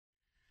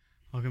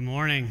Well, good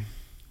morning.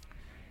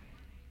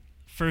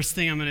 First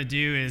thing I'm going to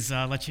do is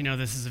let you know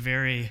this is a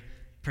very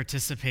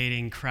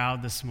participating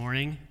crowd this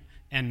morning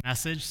and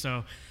message.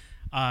 So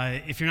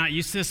if you're not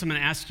used to this, I'm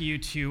going to ask you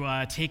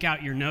to take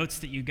out your notes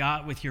that you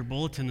got with your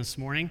bulletin this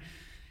morning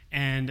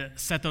and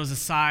set those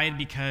aside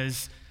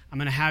because I'm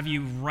going to have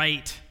you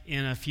write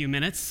in a few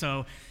minutes.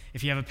 So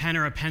if you have a pen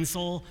or a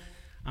pencil,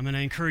 I'm going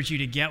to encourage you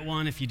to get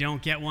one. If you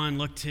don't get one,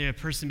 look to a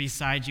person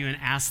beside you and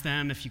ask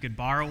them if you could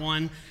borrow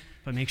one.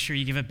 But make sure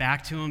you give it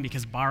back to them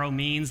because borrow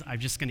means I'm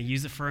just going to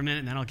use it for a minute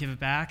and then I'll give it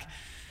back.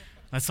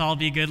 Let's all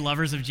be good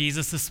lovers of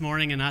Jesus this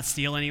morning and not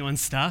steal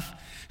anyone's stuff.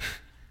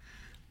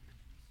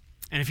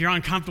 And if you're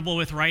uncomfortable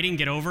with writing,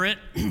 get over it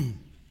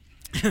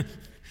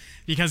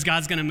because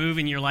God's going to move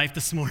in your life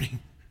this morning.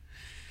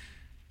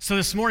 So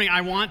this morning, I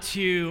want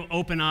to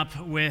open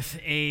up with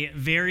a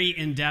very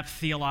in-depth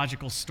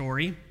theological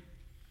story.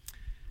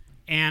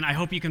 And I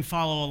hope you can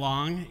follow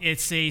along.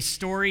 It's a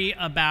story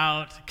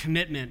about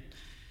commitment.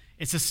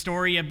 It's a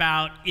story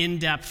about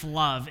in-depth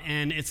love,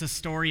 and it's a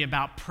story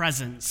about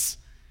presence.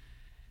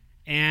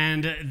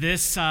 And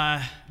this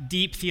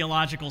deep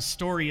theological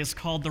story is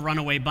called The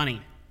Runaway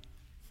Bunny.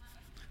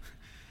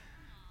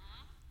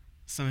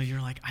 Some of you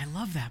are like, I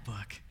love that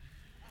book.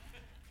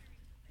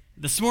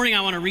 This morning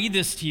I want to read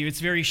this to you.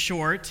 It's very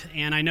short,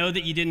 and I know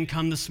that you didn't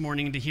come this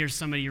morning to hear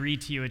somebody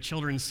read to you a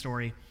children's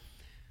story.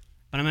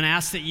 But I'm going to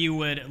ask that you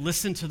would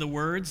listen to the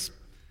words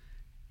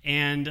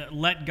and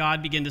let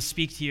God begin to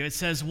speak to you. It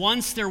says,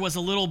 once there was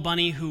a little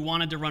bunny who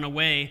wanted to run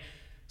away,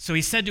 so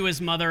he said to his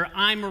mother,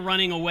 I'm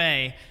running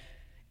away.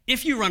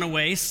 If you run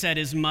away, said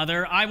his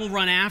mother, I will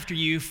run after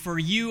you, for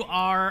you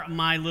are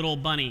my little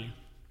bunny.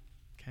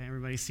 Okay,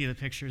 everybody see the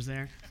pictures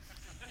there?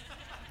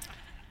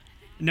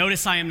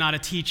 Notice I am not a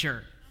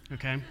teacher,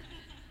 okay?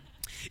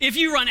 If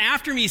you run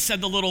after me,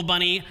 said the little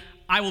bunny,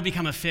 I will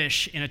become a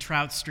fish in a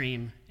trout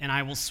stream, and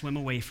I will swim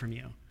away from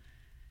you.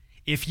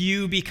 If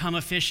you become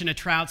a fish in a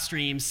trout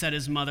stream, said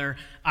his mother,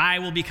 I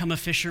will become a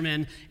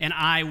fisherman, and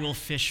I will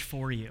fish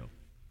for you.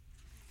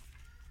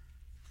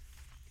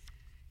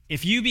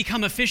 If you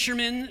become a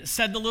fisherman,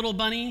 said the little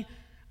bunny,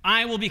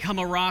 I will become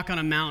a rock on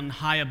a mountain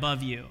high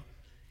above you.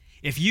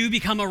 If you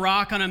become a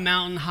rock on a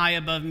mountain high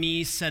above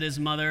me, said his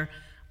mother,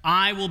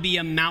 I will be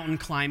a mountain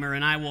climber,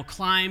 and I will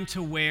climb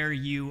to where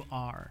you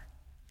are.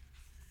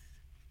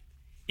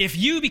 If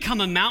you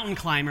become a mountain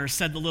climber,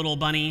 said the little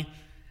bunny,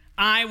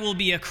 I will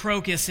be a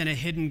crocus in a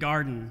hidden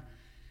garden.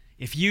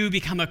 If you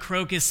become a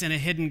crocus in a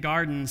hidden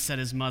garden, said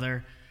his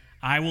mother,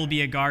 I will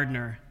be a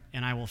gardener,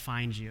 and I will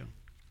find you.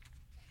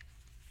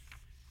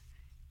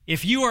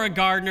 If you are a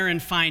gardener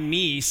and find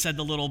me, said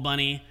the little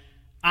bunny,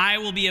 I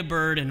will be a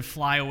bird and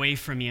fly away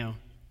from you.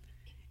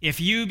 If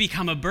you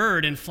become a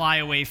bird and fly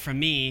away from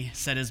me,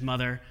 said his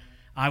mother,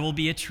 I will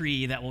be a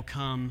tree that will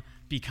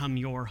become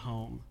your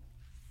home.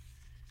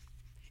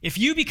 If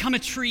you become a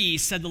tree,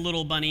 said the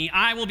little bunny,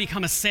 I will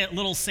become a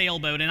little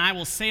sailboat, and I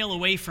will sail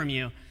away from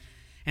you.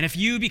 And if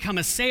you become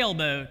a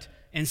sailboat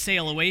and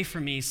sail away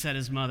from me, said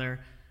his mother,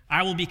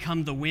 I will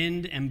become the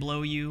wind and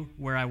blow you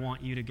where I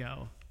want you to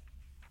go.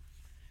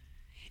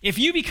 If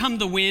you become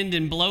the wind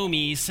and blow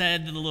me,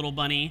 said the little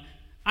bunny,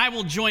 I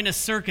will join a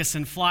circus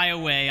and fly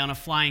away on a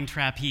flying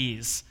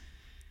trapeze.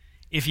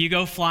 If you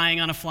go flying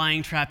on a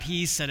flying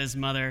trapeze, said his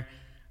mother,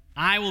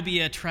 I will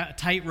be a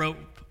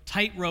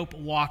tightrope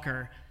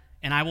walker,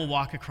 and I will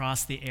walk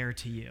across the air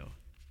to you.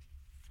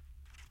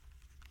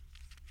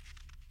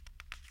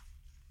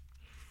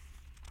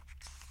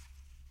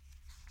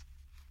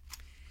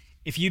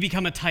 If you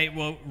become a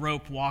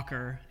tightrope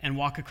walker and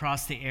walk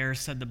across the air,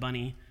 said the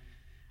bunny,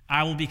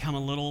 I will become a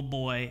little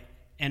boy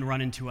and run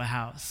into a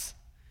house.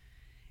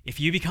 If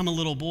you become a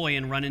little boy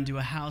and run into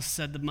a house,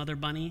 said the mother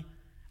bunny,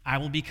 I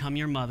will become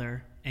your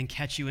mother and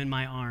catch you in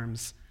my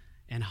arms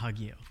and hug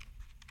you.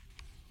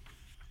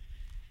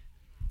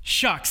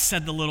 Shucks,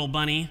 said the little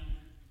bunny,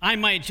 I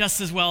might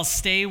just as well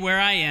stay where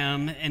I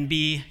am and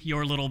be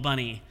your little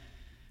bunny.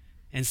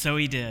 And so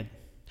he did.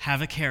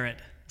 Have a carrot,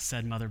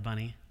 said Mother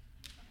Bunny.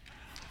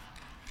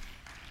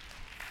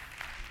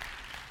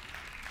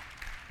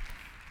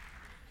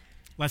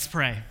 Let's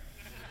pray.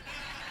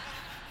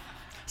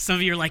 Some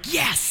of you are like,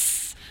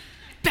 yes,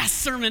 best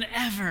sermon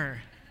ever.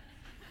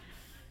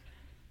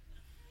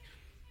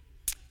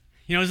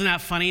 You know, isn't that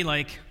funny?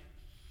 Like,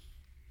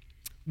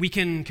 we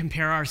can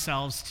compare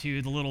ourselves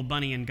to the little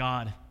bunny and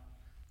God.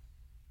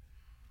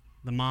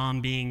 The mom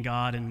being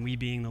God and we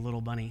being the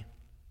little bunny.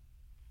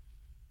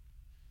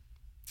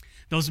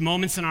 Those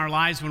moments in our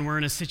lives when we're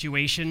in a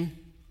situation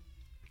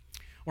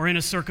or in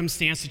a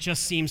circumstance that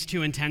just seems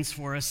too intense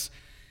for us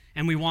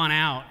and we want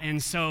out.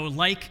 And so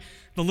like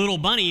the little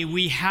bunny,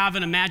 we have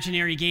an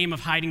imaginary game of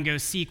hide and go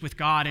seek with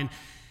God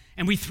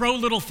and we throw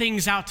little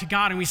things out to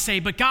God and we say,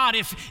 but God,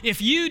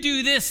 if you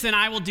do this, then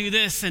I will do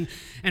this. And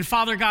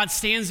Father God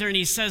stands there and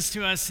he says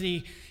to us,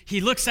 and he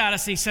looks at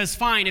us and he says,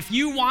 fine, if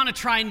you want to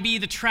try and be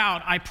the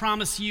trout, I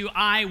promise you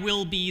I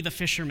will be the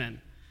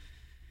fisherman.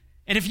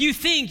 And if you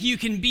think you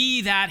can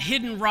be that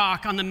hidden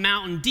rock on the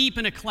mountain deep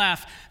in a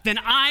cleft, then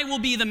I will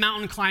be the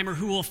mountain climber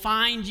who will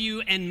find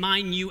you and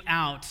mine you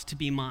out to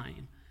be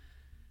mine.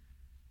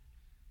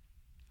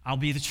 I'll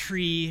be the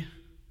tree,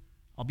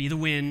 I'll be the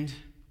wind,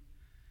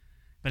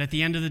 but at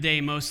the end of the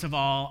day, most of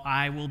all,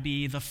 I will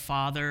be the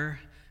father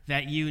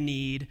that you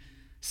need,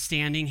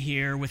 standing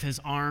here with his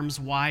arms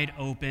wide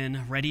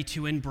open, ready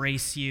to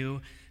embrace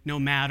you no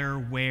matter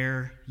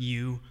where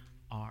you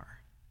are.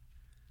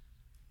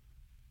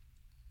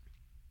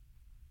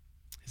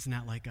 Isn't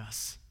that like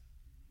us?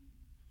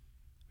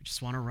 We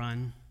just want to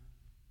run.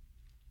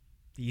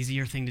 The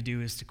easier thing to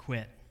do is to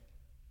quit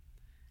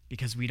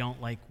because we don't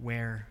like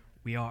where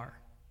we are.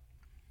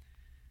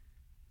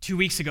 2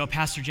 weeks ago,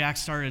 Pastor Jack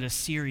started a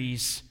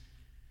series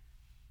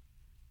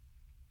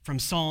from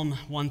Psalm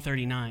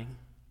 139.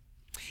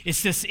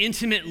 It's this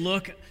intimate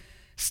look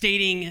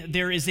stating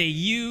there is a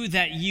you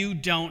that you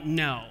don't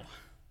know.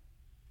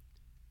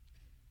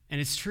 And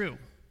it's true.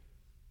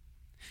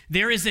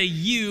 There is a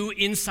you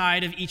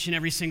inside of each and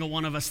every single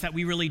one of us that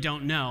we really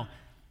don't know.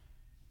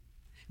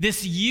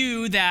 This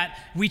you that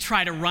we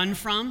try to run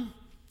from,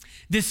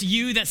 this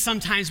you that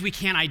sometimes we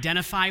can't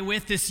identify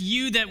with, this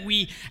you that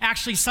we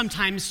actually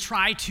sometimes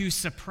try to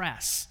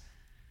suppress.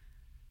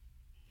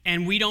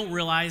 And we don't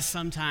realize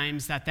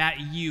sometimes that that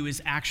you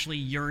is actually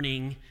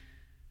yearning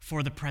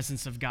for the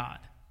presence of God.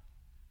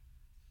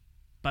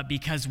 But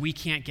because we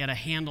can't get a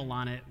handle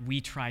on it,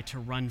 we try to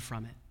run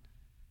from it.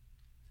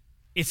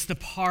 It's the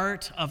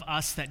part of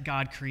us that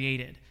God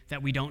created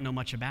that we don't know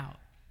much about.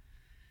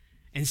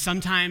 And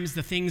sometimes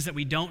the things that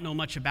we don't know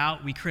much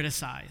about, we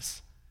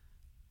criticize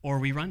or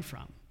we run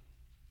from.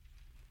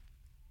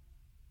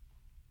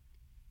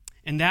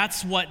 And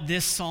that's what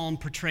this psalm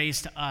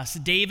portrays to us.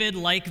 David,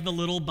 like the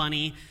little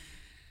bunny,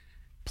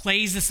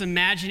 plays this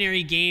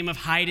imaginary game of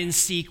hide and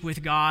seek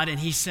with God, and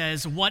he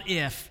says, what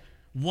if,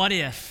 where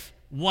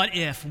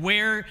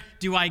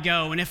do I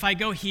go? And if I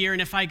go here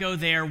and if I go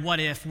there, what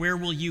if, where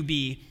will you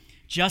be?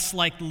 Just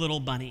like the little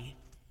bunny.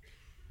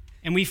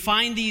 And we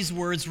find these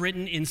words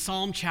written in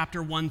Psalm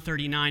chapter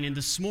 139. And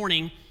this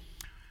morning,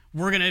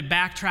 we're going to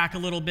backtrack a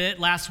little bit.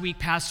 Last week,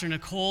 Pastor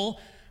Nicole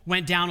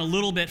went down a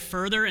little bit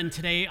further, and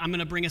today I'm going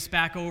to bring us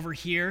back over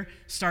here,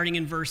 starting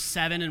in verse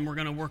 7, and we're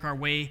going to work our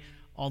way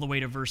all the way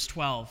to verse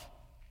 12.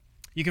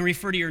 You can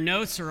refer to your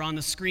notes or on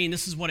the screen.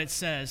 This is what it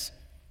says.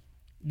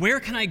 Where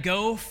can I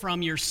go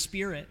from your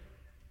spirit?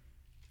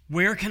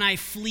 Where can I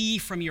flee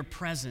from your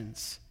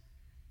presence?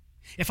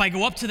 If I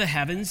go up to the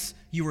heavens,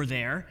 you are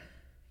there.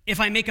 If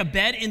I make a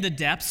bed in the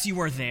depths, you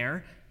are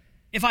there.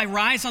 If I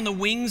rise on the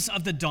wings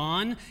of the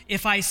dawn,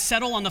 if I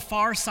settle on the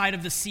far side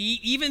of the sea,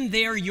 even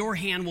there your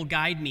hand will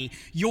guide me.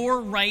 Your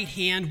right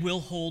hand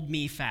will hold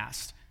me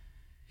fast.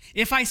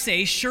 If I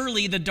say,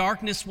 surely the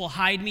darkness will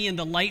hide me and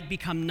the light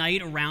become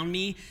night around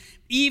me,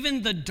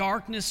 even the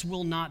darkness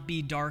will not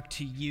be dark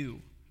to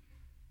you.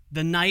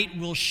 The night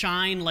will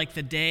shine like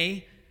the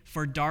day,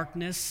 for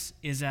darkness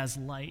is as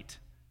light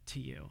to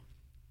you.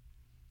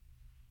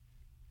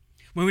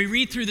 When we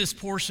read through this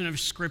portion of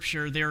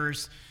Scripture,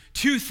 there's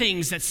two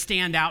things that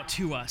stand out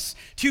to us,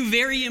 two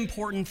very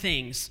important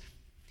things.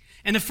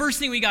 And the first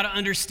thing we got to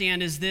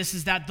understand is this,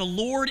 is that the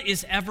Lord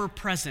is ever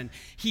present.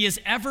 He is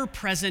ever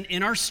present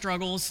in our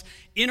struggles,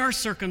 in our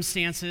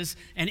circumstances,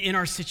 and in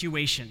our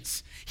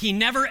situations. He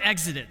never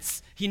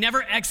exits. He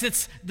never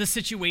exits the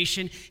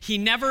situation. He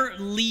never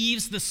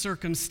leaves the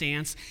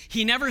circumstance.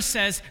 He never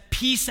says,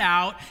 peace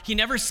out. He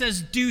never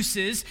says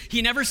deuces.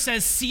 He never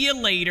says, see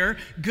you later,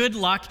 good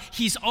luck.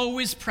 He's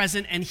always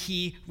present and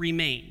he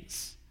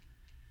remains.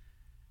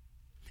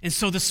 And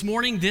so this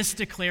morning, this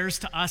declares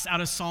to us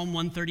out of Psalm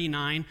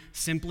 139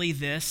 simply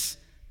this,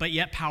 but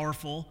yet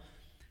powerful: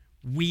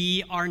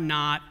 we are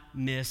not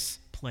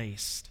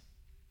misplaced.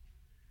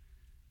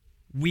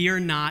 We are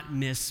not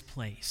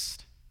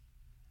misplaced.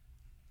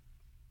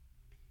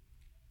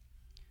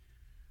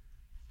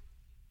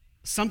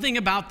 Something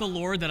about the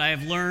Lord that I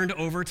have learned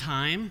over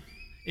time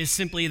is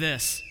simply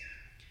this: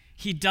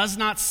 He does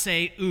not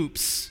say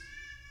oops.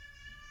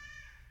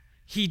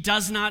 He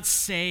does not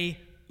say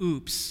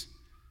oops.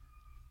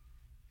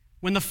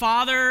 When the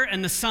Father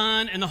and the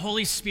Son and the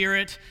Holy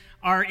Spirit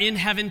are in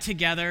heaven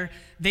together,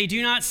 they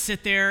do not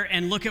sit there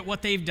and look at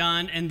what they've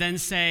done and then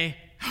say,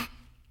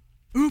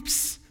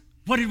 oops,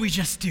 what did we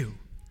just do?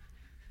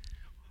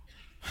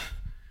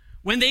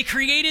 When they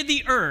created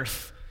the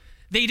earth,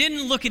 they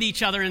didn't look at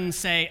each other and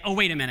say, oh,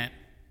 wait a minute.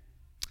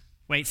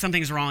 Wait,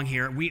 something's wrong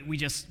here. We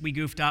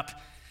goofed up.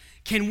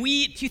 Do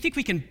you think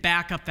we can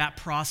back up that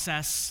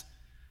process?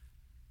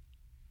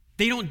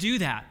 They don't do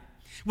that.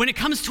 When it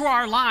comes to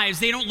our lives,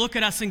 they don't look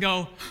at us and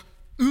go,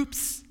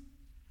 oops,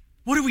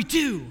 what do we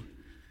do?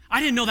 I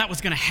didn't know that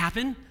was going to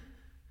happen.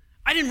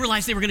 I didn't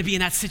realize they were going to be in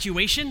that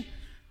situation.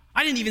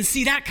 I didn't even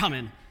see that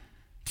coming.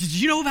 Did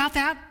you know about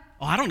that?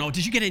 Oh, I don't know.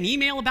 Did you get an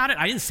email about it?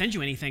 I didn't send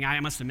you anything. I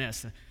must have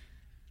missed.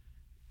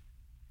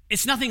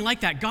 It's nothing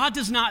like that. God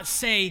does not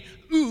say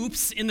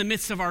oops in the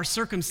midst of our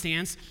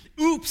circumstance,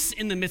 oops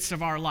in the midst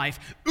of our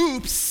life.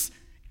 Oops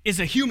is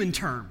a human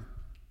term,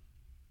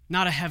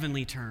 not a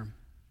heavenly term.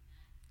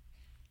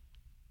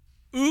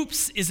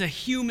 Oops is a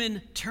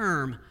human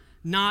term,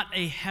 not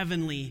a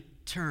heavenly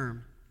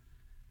term.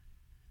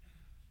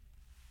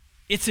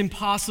 It's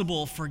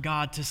impossible for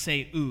God to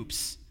say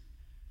oops.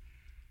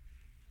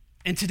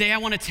 And today I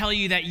want to tell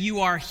you that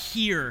you are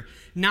here,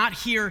 not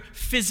here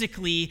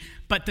physically,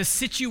 but the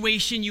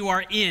situation you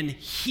are in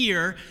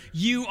here,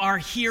 you are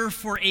here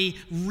for a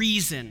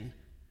reason.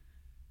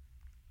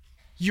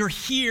 You're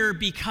here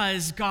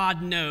because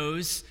God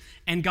knows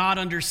and God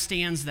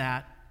understands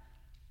that.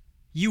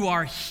 You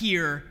are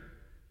here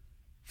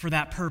for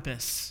that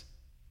purpose.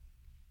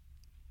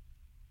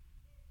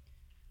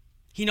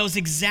 He knows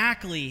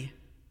exactly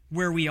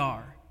where we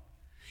are.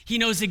 He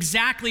knows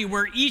exactly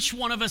where each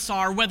one of us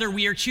are, whether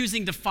we are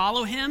choosing to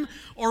follow him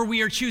or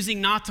we are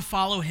choosing not to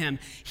follow him.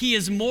 He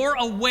is more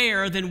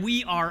aware than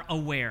we are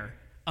aware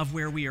of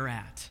where we are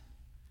at.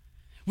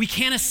 We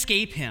can't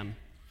escape him.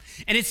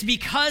 And it's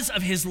because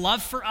of his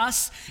love for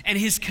us and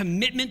his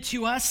commitment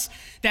to us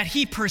that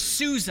he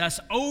pursues us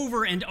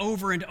over and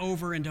over and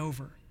over and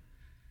over.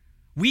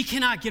 We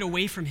cannot get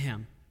away from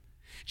him.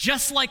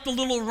 Just like the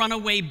little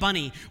runaway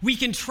bunny, we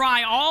can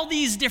try all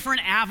these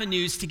different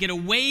avenues to get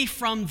away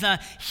from the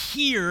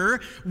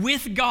here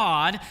with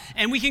God,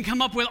 and we can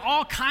come up with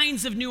all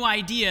kinds of new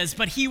ideas,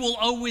 but he will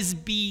always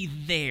be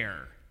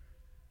there.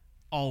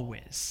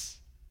 Always.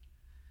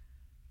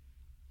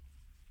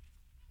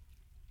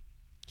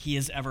 He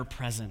is ever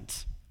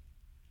present.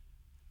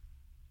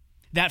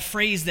 That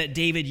phrase that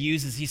David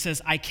uses, he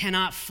says, I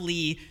cannot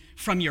flee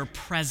from your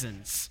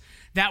presence.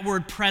 That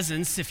word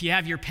presence, if you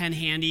have your pen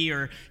handy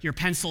or your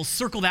pencil,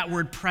 circle that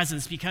word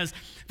presence because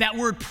that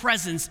word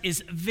presence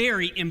is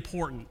very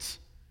important.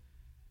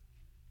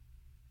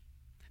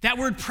 That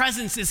word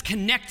presence is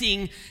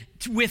connecting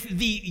with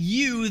the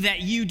you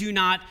that you do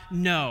not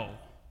know.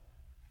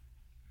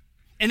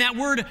 And that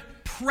word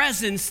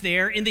presence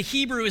there in the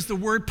Hebrew is the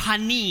word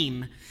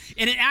panim,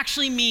 and it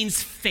actually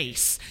means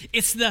face.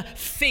 It's the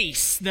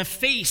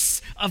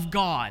face of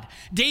God.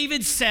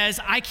 David says,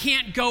 I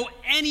can't go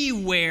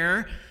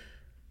anywhere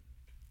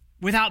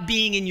without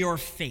being in your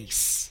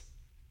face.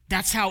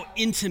 That's how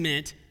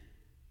intimate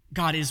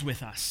God is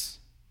with us.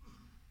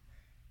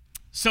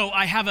 So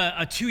I have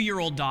a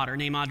 2-year-old daughter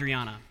named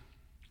Adriana.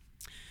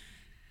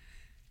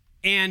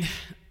 And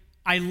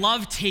I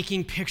love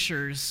taking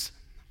pictures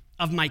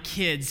of my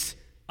kids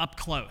up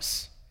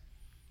close.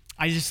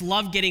 I just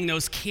love getting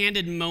those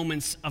candid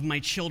moments of my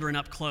children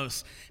up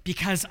close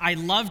because I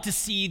love to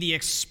see the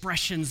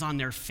expressions on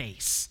their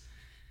face.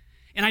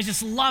 And I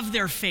just love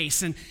their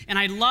face, and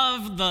I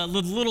love the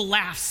little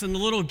laughs and the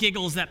little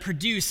giggles that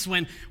produce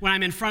when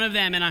I'm in front of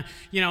them. And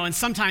and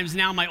sometimes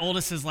now my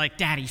oldest is like,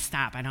 Daddy,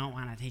 stop! I don't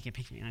want to take a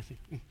picture. And I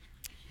think,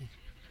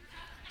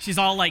 she's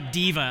all like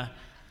diva.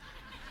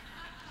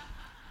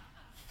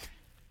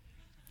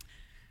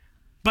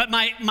 But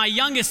my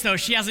youngest, though,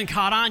 she hasn't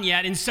caught on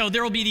yet, and so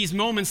there will be these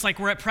moments like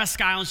we're at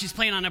Presque Isle and she's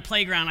playing on a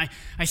playground.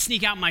 I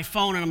sneak out my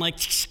phone and I'm like,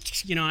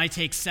 and I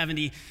take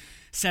 70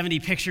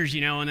 pictures,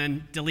 and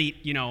then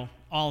delete,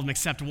 all of them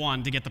except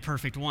one to get the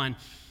perfect one.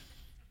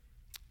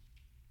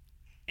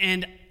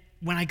 And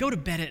when I go to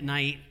bed at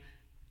night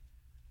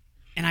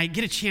and I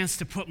get a chance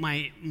to put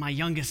my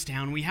youngest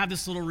down, we have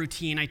this little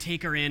routine. I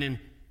take her in and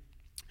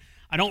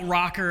I don't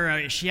rock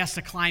her. She has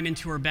to climb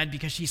into her bed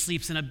because she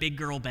sleeps in a big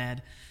girl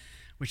bed,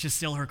 which is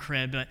still her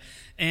crib.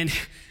 And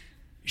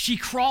she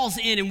crawls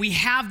in and we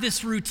have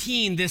this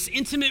routine, this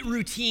intimate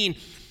routine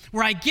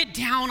where I get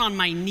down on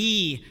my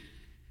knee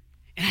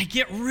and I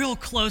get real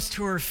close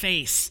to her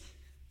face.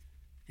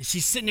 And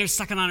she's sitting there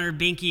sucking on her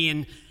binky,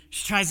 and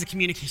she tries to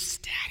communicate. She says,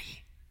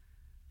 Daddy,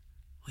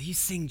 will you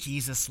sing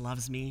Jesus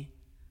Loves Me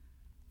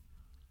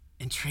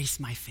and trace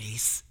my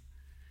face?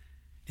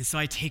 And so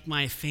I take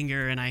my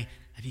finger and I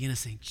begin to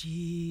sing,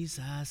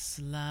 Jesus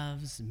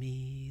loves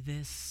me,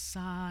 this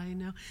I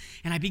know.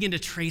 And I begin to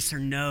trace her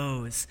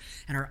nose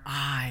and her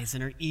eyes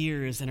and her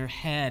ears and her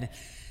head.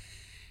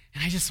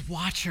 And I just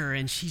watch her,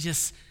 and she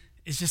just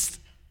is just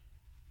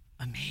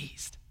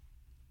amazed.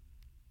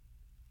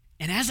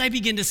 And as I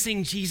begin to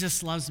sing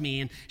Jesus Loves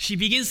Me, and she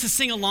begins to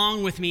sing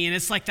along with me, and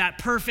it's like that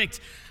perfect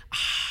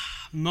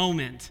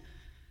moment,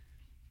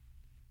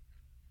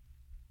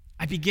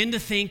 I begin to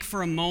think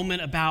for a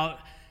moment about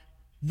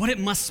what it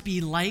must be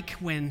like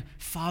when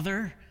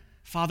Father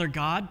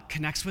God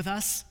connects with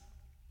us.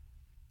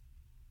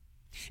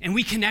 And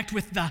we connect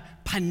with the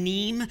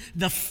panim,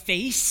 the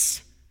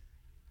face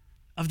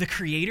of the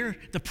Creator,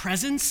 the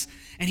presence,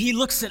 and he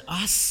looks at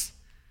us,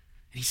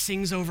 and he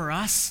sings over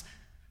us.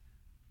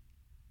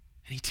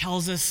 And he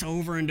tells us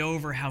over and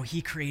over how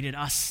he created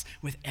us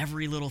with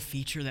every little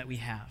feature that we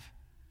have.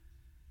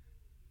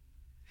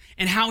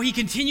 And how he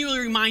continually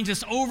reminds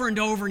us over and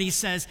over, and he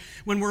says,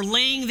 when we're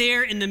laying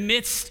there in the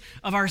midst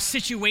of our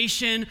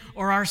situation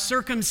or our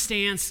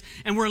circumstance,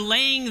 and we're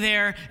laying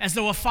there as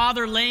though a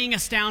father laying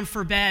us down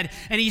for bed,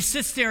 and he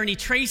sits there and he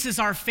traces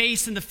our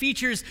face and the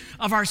features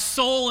of our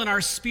soul and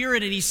our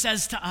spirit, and he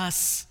says to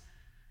us,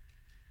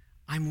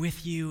 I'm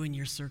with you in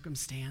your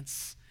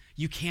circumstance.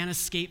 You can't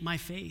escape my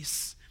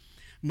face.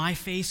 My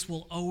face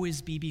will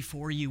always be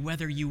before you,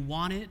 whether you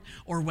want it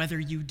or whether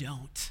you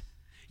don't.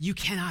 You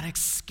cannot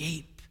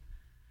escape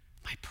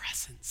my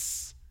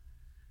presence.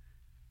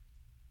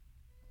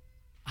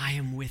 I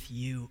am with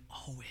you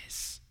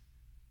always.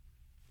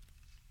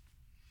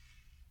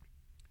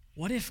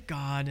 What if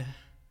God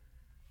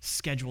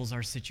schedules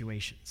our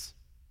situations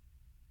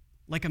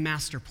like a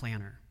master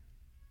planner?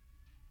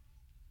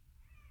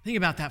 Think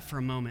about that for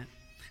a moment.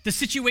 The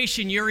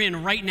situation you're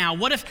in right now,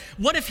 what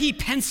if he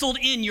penciled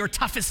in your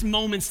toughest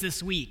moments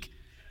this week?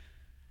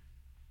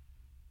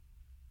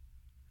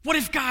 What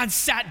if God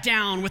sat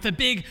down with a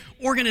big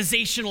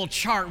organizational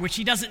chart, which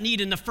he doesn't need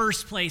in the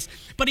first place,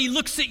 but he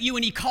looks at you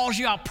and he calls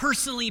you out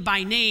personally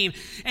by name,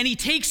 and he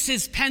takes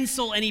his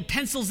pencil and he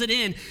pencils it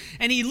in,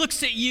 and he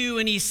looks at you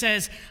and he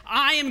says,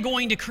 I am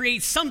going to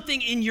create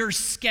something in your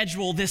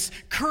schedule, this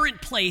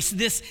current place,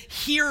 this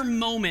here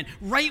moment,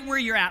 right where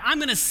you're at. I'm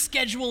going to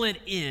schedule it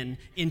in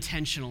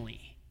intentionally.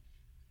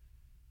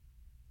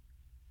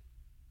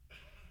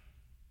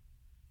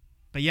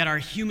 But yet our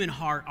human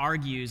heart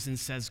argues and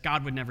says,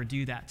 God would never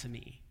do that to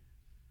me.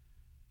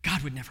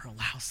 God would never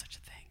allow such a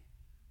thing.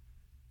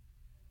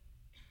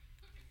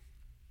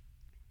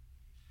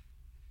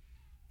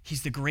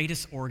 He's the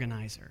greatest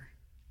organizer.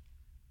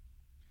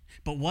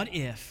 But what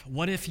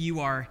if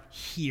you are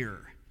here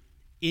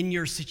in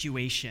your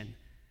situation,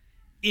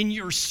 in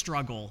your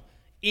struggle,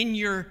 in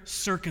your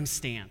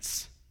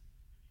circumstance,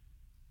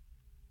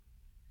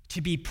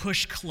 to be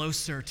pushed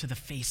closer to the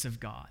face of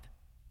God?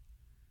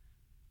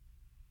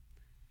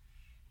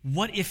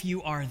 What if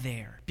you are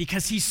there?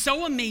 Because he's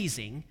so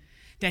amazing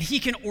that he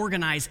can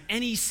organize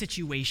any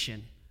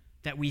situation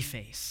that we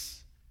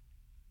face.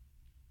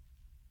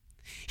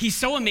 He's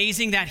so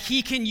amazing that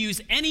he can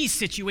use any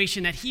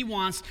situation that he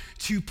wants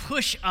to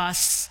push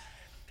us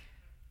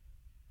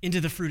into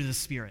the fruit of the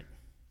Spirit.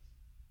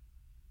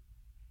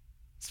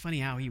 It's funny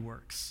how he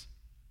works.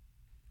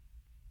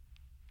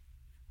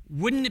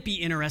 Wouldn't it be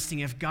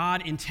interesting if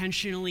God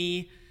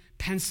intentionally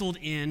penciled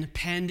in,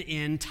 penned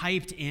in,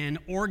 typed in,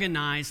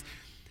 organized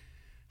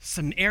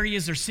some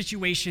areas or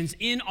situations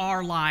in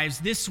our lives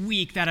this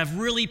week that have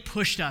really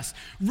pushed us,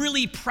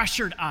 really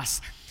pressured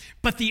us?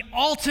 But the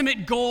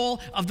ultimate goal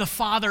of the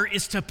Father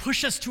is to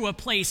push us to a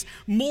place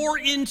more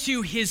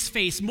into his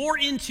face, more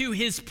into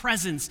his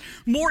presence,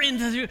 more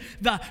into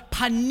the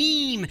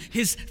panim,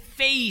 his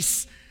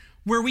face,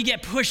 where we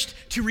get pushed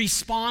to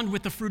respond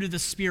with the fruit of the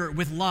Spirit,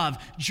 with love,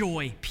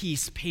 joy,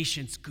 peace,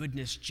 patience,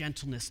 goodness,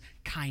 gentleness,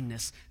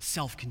 kindness,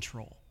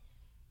 self-control.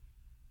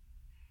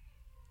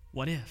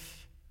 What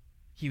if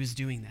he was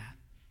doing that?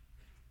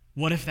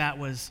 What if that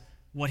was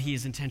what he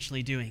is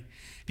intentionally doing?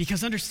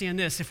 Because understand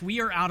this, if we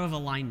are out of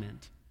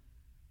alignment,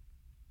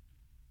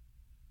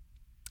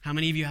 how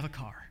many of you have a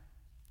car?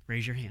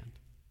 Raise your hand.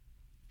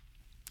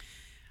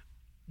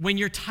 When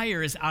your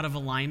tire is out of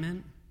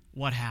alignment,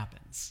 what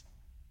happens?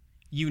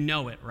 You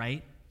know it,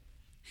 right?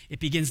 It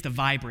begins to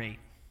vibrate.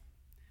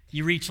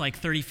 You reach like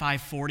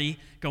 35, 40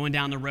 going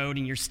down the road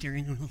and you're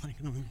steering.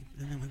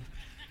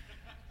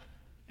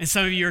 And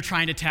some of you are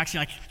trying to text,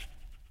 you're like,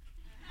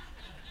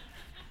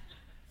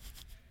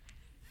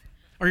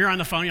 or you're on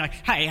the phone, you're like,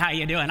 hey, how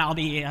you doing? I'll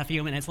be a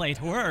few minutes late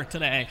to work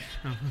today.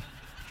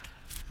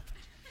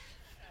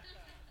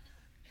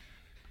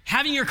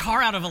 Having your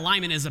car out of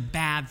alignment is a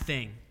bad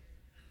thing.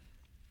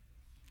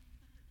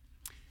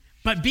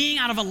 But being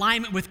out of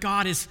alignment with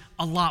God is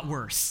a lot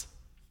worse.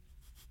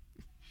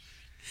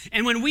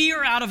 And when we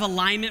are out of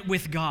alignment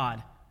with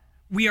God,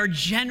 we are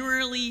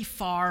generally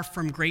far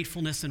from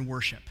gratefulness and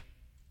worship.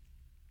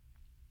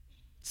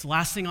 It's the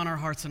last thing on our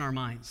hearts and our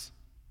minds.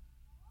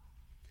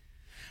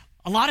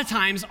 A lot of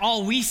times,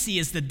 all we see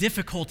is the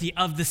difficulty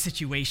of the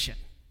situation.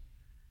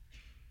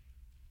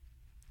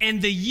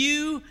 And the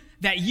you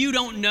that you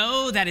don't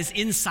know that is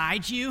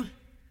inside you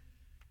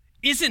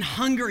isn't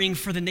hungering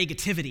for the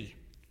negativity.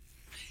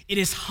 It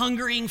is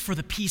hungering for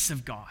the peace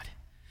of God.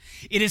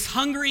 It is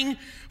hungering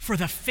for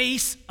the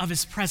face of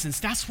his presence.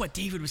 That's what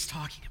David was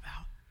talking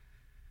about.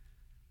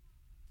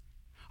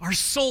 Our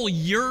soul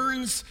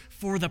yearns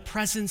for the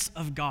presence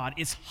of God.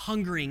 It's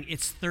hungering,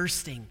 it's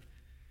thirsting.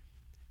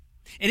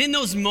 And in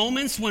those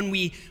moments when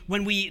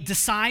we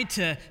decide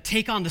to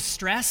take on the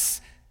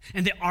stress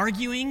and the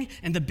arguing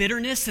and the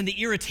bitterness and the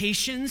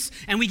irritations,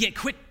 and we get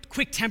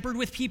quick-tempered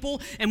with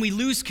people and we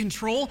lose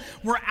control,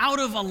 we're out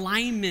of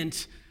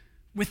alignment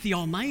with the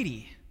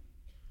Almighty.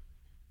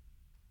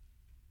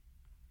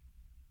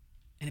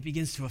 And it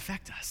begins to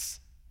affect us.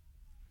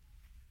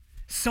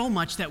 So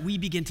much that we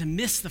begin to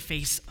miss the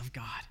face of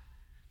God.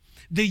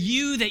 The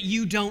you that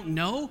you don't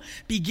know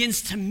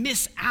begins to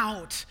miss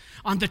out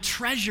on the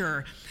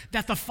treasure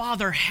that the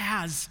Father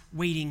has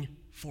waiting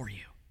for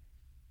you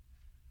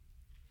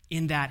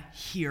in that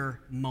here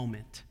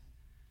moment.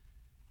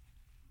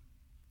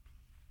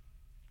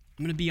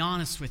 I'm going to be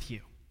honest with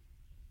you.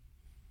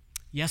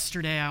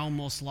 Yesterday, I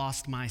almost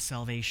lost my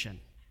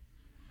salvation.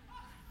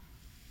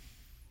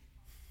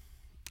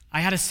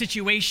 I had a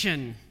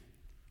situation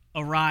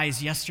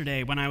arise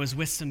yesterday when I was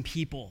with some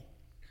people.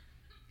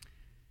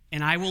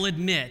 And I will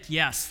admit,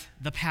 yes,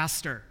 the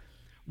pastor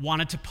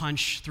wanted to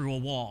punch through a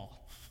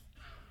wall.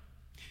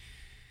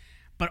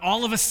 But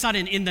all of a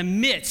sudden, in the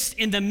midst,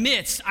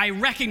 I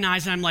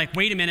recognize, and I'm like,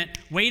 wait a minute.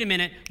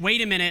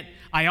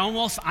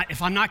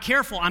 If I'm not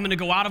careful, I'm going to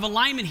go out of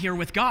alignment here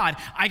with God.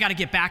 I got to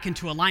get back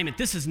into alignment.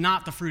 This is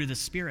not the fruit of the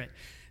Spirit.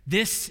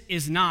 This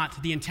is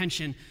not the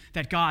intention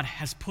that God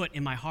has put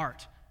in my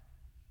heart.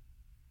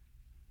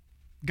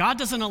 God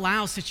doesn't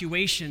allow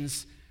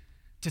situations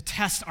to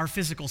test our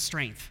physical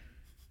strength.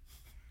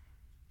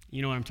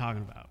 You know what I'm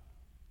talking about.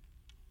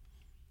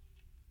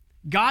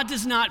 God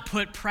does not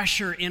put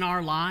pressure in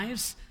our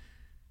lives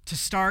to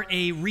start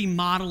a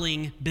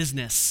remodeling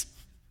business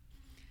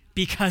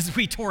because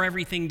we tore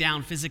everything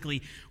down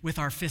physically with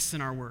our fists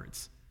and our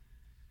words.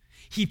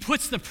 He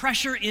puts the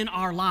pressure in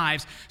our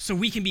lives so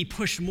we can be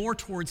pushed more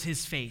towards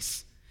his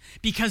face,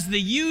 because the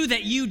you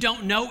that you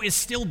don't know is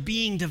still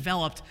being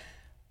developed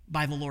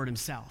by the Lord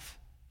himself.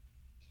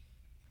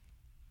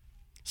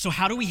 So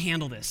how do we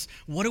handle this?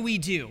 What do we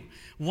do?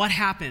 What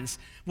happens?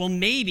 Well,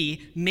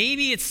 maybe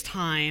it's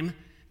time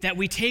that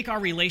we take our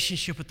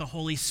relationship with the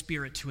Holy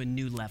Spirit to a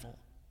new level.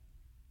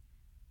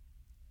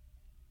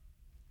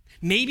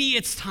 Maybe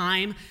it's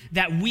time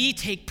that we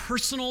take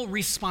personal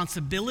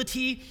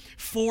responsibility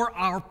for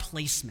our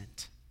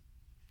placement.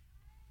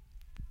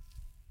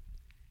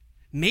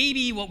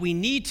 Maybe what we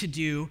need to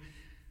do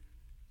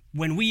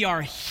when we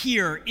are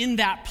here in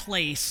that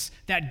place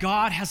that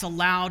God has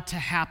allowed to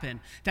happen,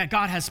 that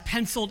God has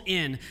penciled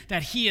in,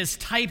 that he has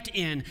typed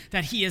in,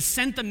 that he has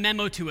sent the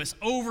memo to us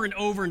over and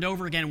over and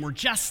over again, and we're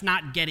just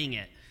not getting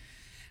it.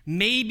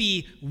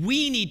 Maybe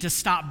we need to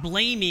stop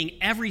blaming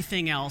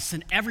everything else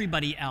and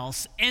everybody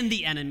else and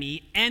the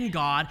enemy and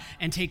God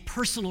and take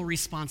personal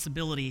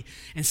responsibility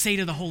and say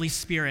to the Holy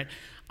Spirit,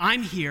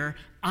 I'm here,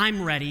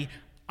 I'm ready,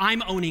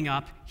 I'm owning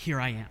up, here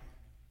I am.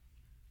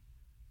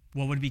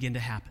 What would begin to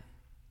happen?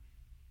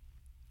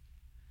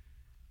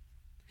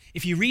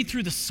 If you read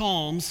through the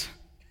Psalms,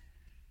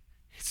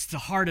 it's the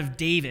heart of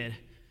David,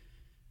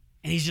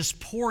 and he's just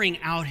pouring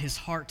out his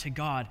heart to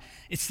God.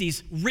 It's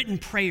these written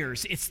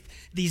prayers. It's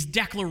these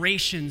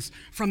declarations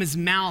from his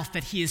mouth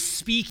that he is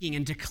speaking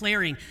and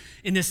declaring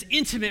in this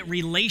intimate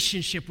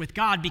relationship with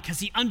God, because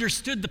he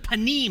understood the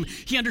panim.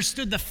 He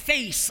understood the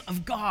face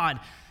of God,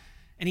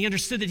 and he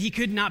understood that he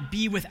could not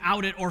be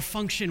without it or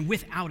function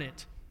without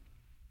it.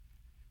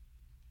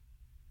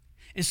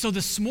 And so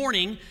this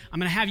morning, I'm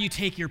going to have you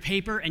take your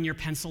paper and your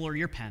pencil or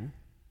your pen.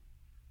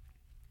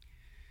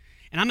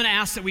 And I'm going to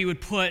ask that we would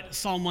put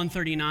Psalm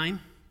 139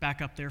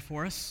 back up there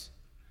for us.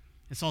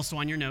 It's also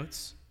on your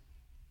notes.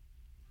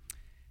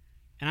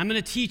 And I'm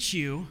going to teach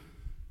you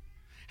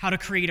how to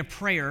create a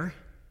prayer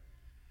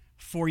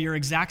for your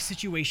exact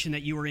situation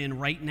that you are in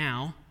right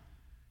now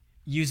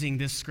using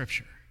this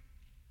scripture.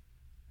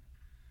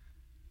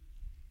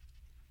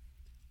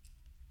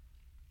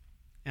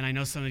 And I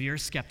know some of you are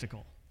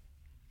skeptical,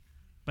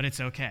 but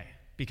it's okay,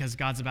 because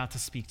God's about to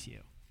speak to you.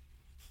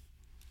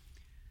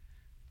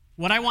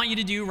 What I want you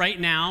to do right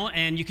now,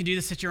 and you can do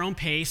this at your own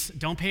pace,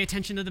 don't pay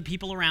attention to the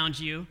people around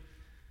you.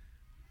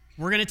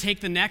 We're going to take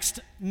the next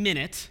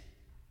minute,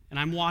 and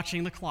I'm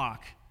watching the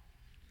clock,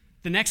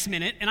 the next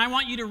minute, and I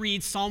want you to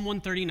read Psalm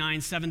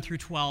 139, 7 through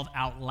 12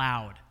 out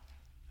loud,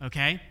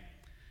 okay?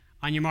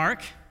 On your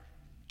mark,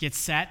 get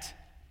set,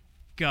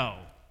 go.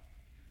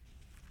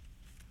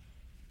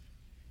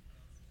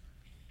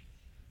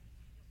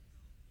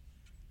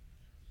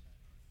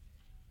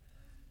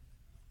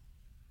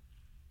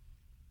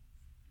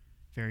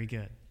 Very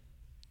good.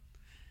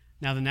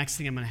 Now, the next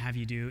thing I'm going to have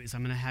you do is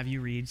I'm going to have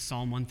you read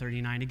Psalm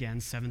 139 again,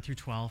 7 through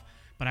 12,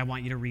 but I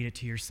want you to read it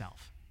to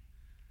yourself.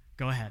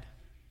 Go ahead.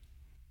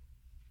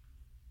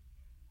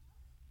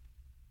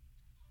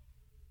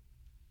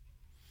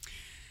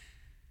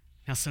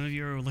 Now, some of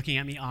you are looking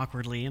at me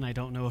awkwardly, and I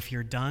don't know if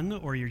you're done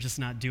or you're just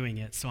not doing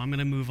it, so I'm going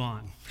to move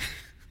on.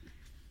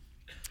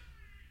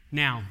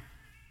 Now,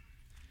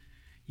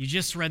 you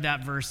just read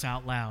that verse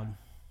out loud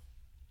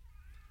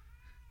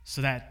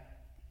so that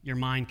your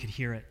mind could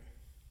hear it.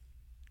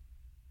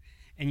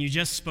 And you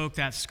just spoke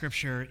that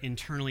scripture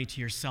internally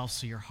to yourself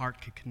so your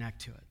heart could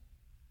connect to it.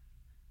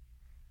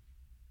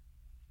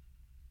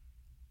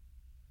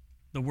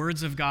 The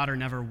words of God are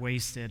never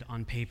wasted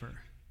on paper.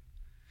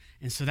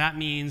 And so that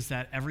means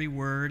that every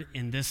word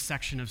in this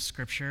section of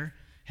scripture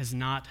has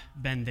not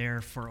been there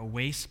for a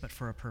waste, but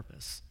for a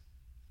purpose.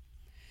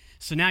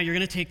 So now you're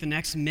going to take the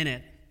next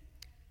minute,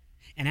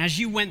 and as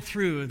you went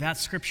through that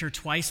scripture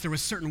twice, there were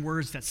certain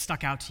words that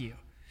stuck out to you.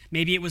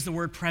 Maybe it was the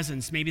word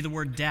presence, maybe the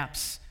word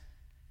depths,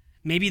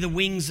 maybe the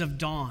wings of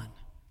dawn.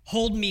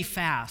 Hold me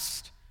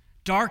fast.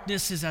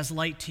 Darkness is as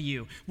light to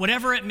you.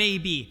 Whatever it may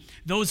be,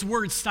 those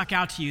words stuck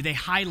out to you, they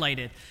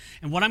highlighted.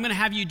 And what I'm going to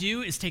have you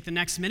do is take the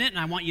next minute, and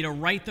I want you to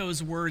write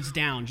those words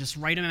down. Just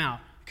write them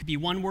out. It could be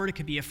one word, it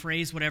could be a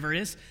phrase, whatever it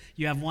is.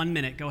 You have 1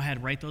 minute. Go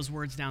ahead, write those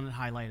words down and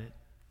highlight it.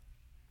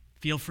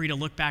 Feel free to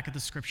look back at the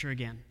scripture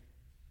again.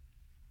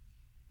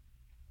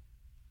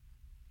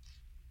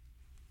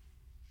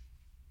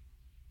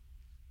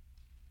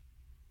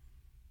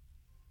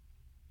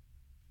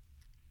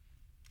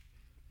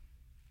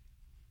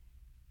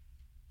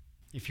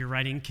 If you're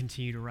writing,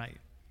 continue to write.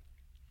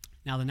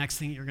 Now, the next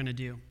thing you're going to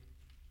do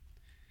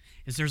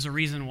is there's a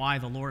reason why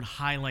the Lord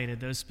highlighted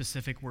those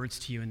specific words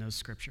to you in those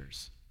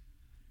scriptures.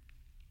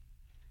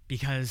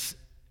 Because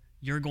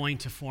you're going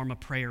to form a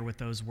prayer with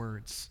those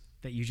words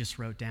that you just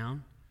wrote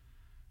down.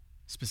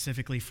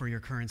 specifically for your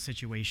current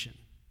situation,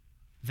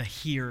 the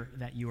here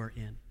that you are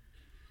in.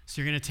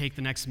 So you're going to take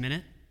the next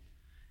minute,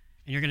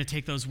 and you're going to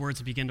take those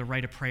words and begin to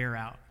write a prayer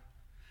out.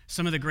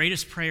 Some of the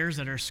greatest prayers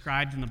that are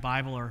ascribed in the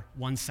Bible are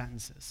one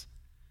sentences.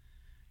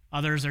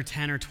 Others are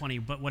 10 or 20,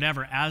 but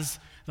whatever, as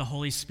the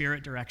Holy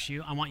Spirit directs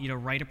you, I want you to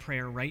write a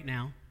prayer right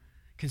now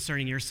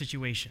concerning your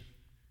situation.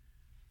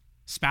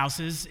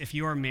 Spouses, if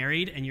you are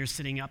married and you're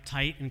sitting up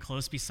tight and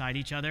close beside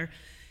each other,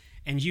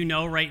 and you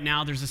know right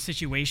now there's a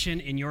situation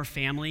in your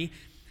family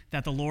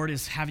that the Lord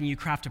is having you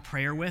craft a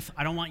prayer with,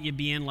 I don't want you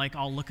being like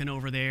all looking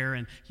over there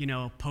and,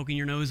 poking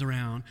your nose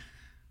around,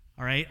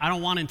 all right? I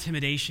don't want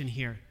intimidation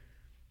here.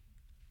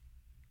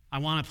 I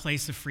want a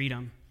place of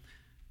freedom.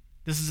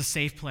 This is a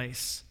safe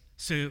place.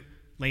 So,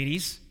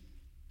 ladies,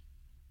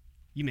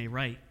 you may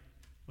write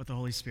what the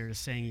Holy Spirit is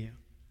saying to you.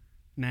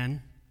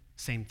 Men,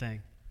 same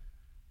thing.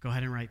 Go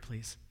ahead and write,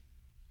 please.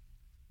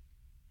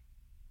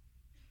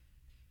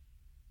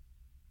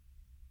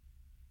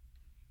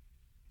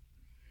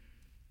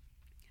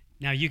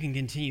 Now, you can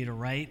continue to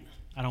write.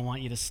 I don't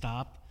want you to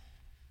stop.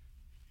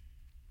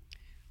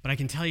 But I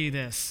can tell you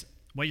this.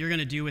 What you're going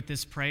to do with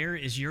this prayer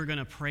is you're going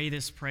to pray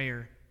this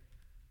prayer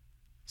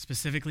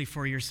specifically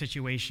for your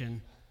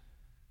situation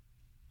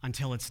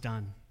until it's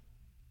done.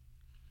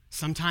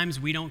 Sometimes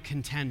we don't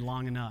contend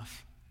long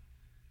enough.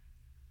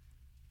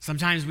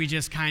 Sometimes we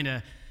just kind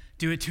of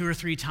do it 2 or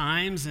 3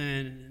 times,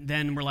 and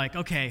then we're like,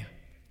 okay,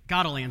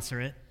 God will answer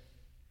it.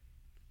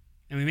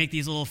 And we make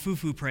these little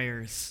foo-foo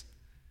prayers,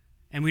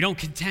 and we don't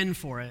contend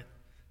for it.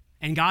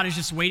 And God is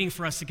just waiting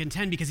for us to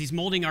contend because he's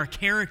molding our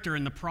character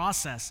in the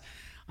process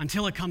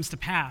until it comes to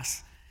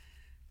pass.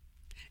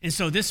 And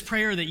so this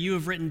prayer that you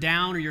have written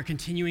down or you're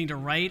continuing to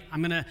write,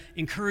 I'm going to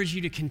encourage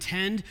you to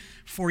contend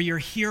for your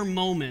here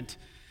moment,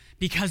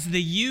 because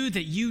the you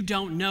that you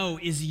don't know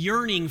is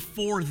yearning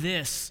for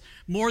this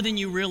more than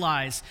you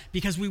realize,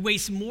 because we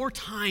waste more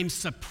time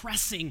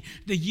suppressing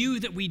the you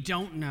that we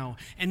don't know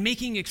and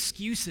making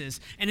excuses,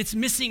 and it's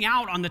missing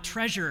out on the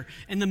treasure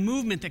and the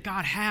movement that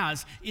God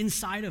has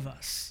inside of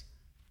us.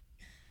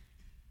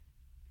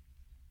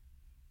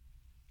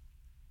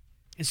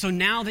 And so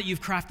now that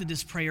you've crafted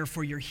this prayer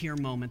for your here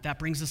moment, that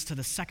brings us to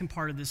the second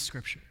part of this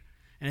scripture,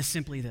 and it's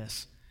simply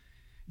this: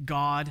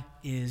 God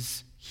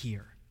is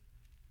here.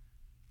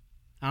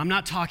 Now, I'm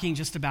not talking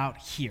just about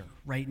here,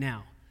 right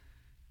now.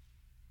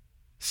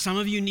 Some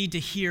of you need to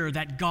hear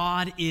that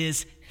God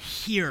is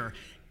here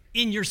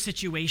in your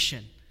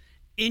situation,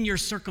 in your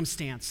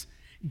circumstance.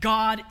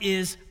 God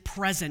is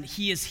present.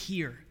 He is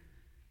here.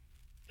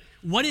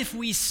 What if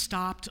we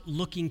stopped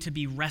looking to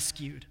be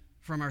rescued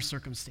from our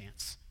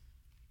circumstance?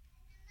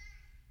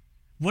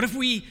 What if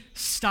we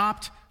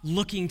stopped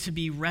looking to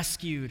be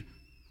rescued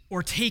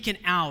or taken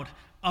out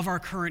of our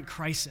current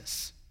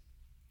crisis?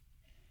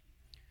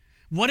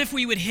 What if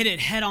we would hit it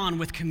head on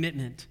with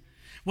commitment?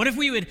 What if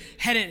we would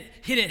hit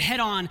it head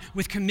on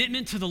with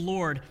commitment to the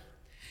Lord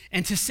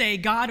and to say,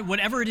 God,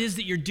 whatever it is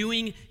that you're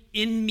doing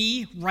in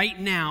me right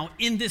now,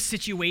 in this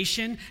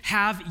situation,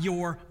 have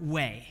your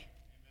way.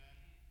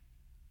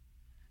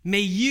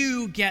 May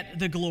you get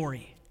the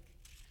glory.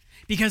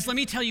 Because let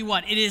me tell you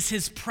what, it is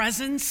his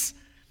presence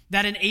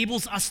that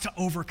enables us to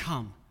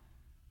overcome.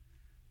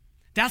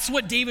 That's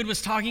what David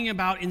was talking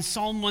about in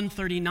Psalm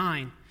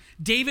 139.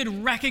 David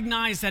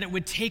recognized that it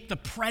would take the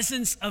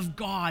presence of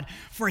God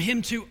for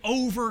him to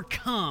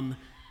overcome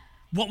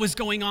what was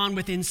going on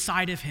within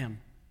inside of him.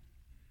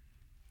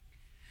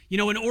 In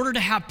order to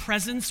have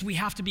presence, we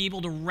have to be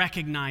able to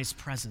recognize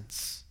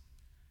presence.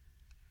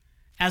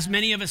 As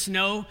many of us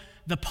know,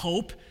 the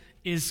Pope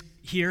is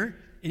here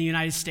in the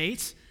United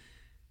States.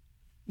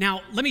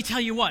 Now, let me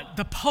tell you what,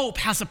 the Pope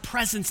has a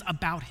presence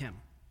about him.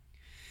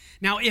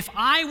 Now, if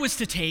I was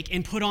to take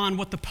and put on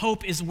what the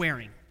Pope is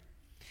wearing,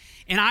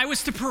 and I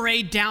was to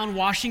parade down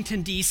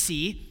Washington,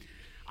 D.C.,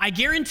 I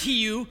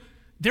guarantee you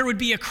there would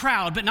be a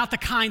crowd, but not the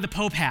kind the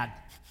Pope had,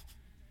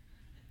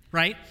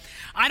 right?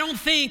 I don't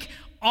think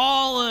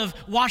all of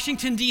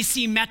Washington,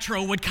 D.C.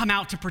 Metro would come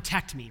out to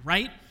protect me,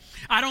 right?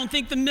 I don't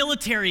think the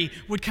military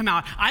would come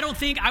out. I don't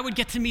think I would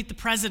get to meet the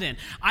president.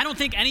 I don't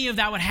think any of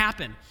that would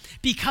happen,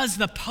 because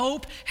the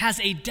Pope has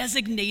a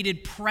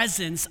designated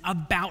presence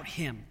about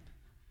him.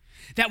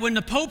 That when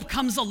the Pope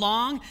comes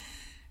along,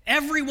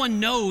 everyone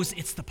knows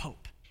it's the Pope.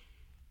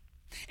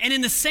 And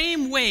in the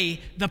same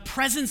way, the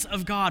presence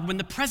of God, when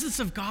the presence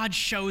of God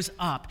shows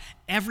up,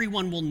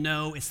 everyone will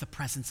know it's the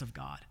presence of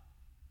God.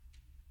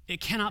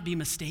 It cannot be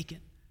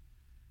mistaken.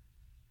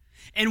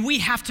 And we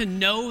have to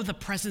know the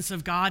presence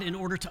of God in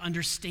order to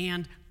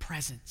understand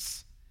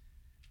presence.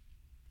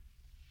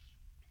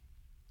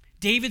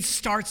 David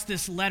starts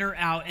this letter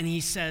out and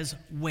he says,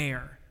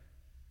 where?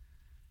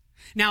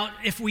 Now,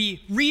 if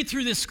we read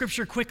through this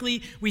scripture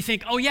quickly, we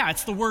think, oh yeah,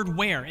 it's the word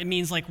where. It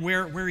means like,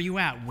 where are you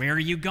at? Where are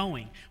you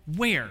going?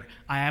 Where?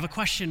 I have a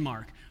question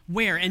mark.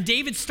 Where? And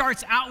David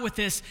starts out with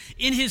this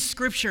in his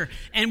scripture,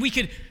 and we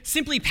could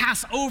simply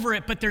pass over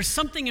it, but there's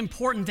something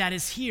important that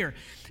is here,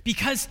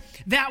 because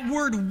that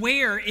word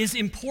where is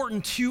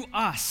important to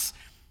us.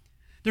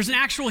 There's an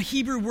actual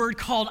Hebrew word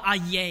called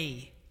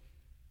ayeh.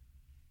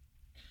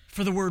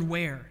 for the word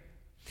where.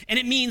 And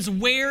it means,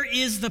 where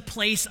is the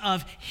place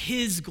of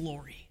his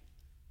glory?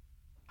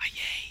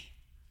 Ayeh.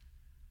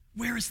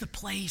 Where is the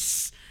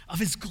place of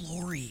his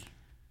glory?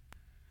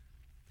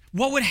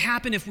 What would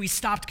happen if we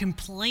stopped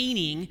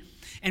complaining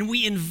and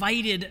we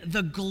invited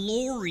the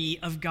glory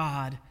of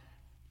God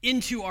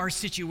into our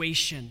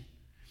situation?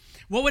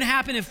 What would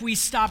happen if we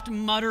stopped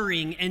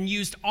muttering and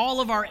used all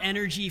of our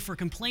energy for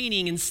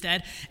complaining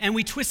instead, and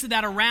we twisted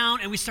that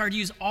around and we started to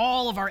use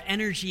all of our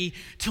energy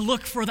to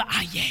look for the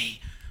ayeh?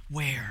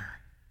 Where?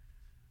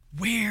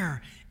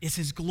 Where is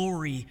his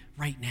glory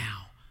right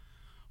now?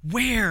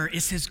 Where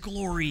is his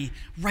glory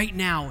right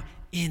now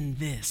in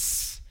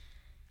this?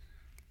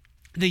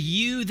 The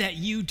you that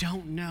you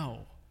don't know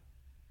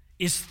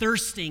is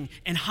thirsting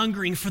and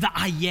hungering for the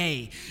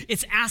ayeh.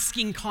 It's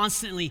asking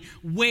constantly,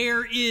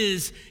 where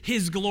is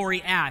his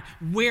glory at?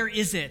 Where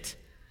is it?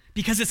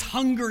 Because it's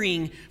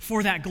hungering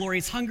for that glory.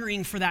 It's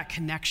hungering for that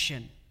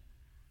connection.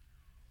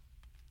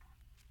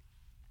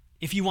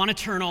 If you want to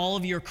turn all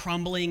of your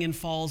crumbling and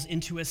falls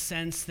into a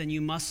sense, then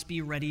you must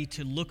be ready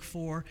to look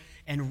for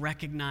and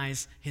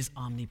recognize his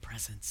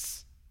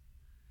omnipresence.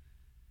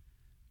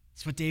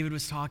 That's what David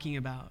was talking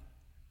about.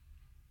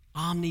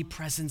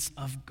 Omnipresence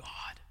of God.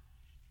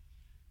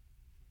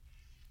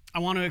 I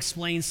want to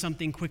explain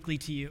something quickly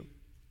to you.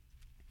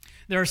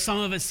 There are some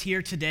of us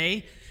here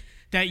today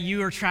that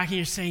you are tracking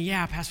and saying,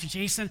 yeah, Pastor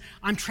Jason,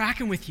 I'm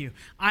tracking with you.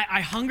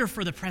 I hunger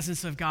for the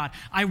presence of God.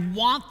 I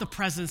want the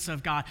presence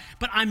of God,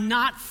 but I'm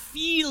not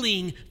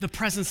feeling the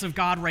presence of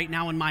God right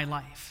now in my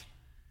life.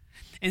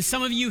 And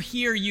some of you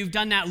here, you've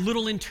done that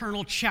little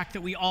internal check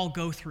that we all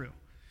go through.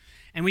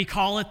 And we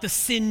call it the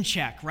sin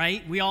check,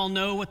 right? We all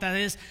know what that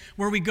is,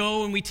 where we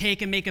go and we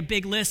take and make a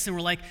big list and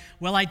we're like,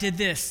 well, I did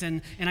this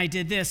and I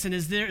did this, and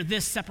is there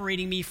this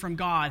separating me from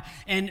God?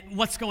 And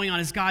what's going on?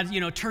 Is God,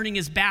 turning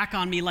his back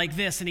on me like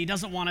this and he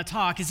doesn't want to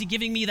talk? Is he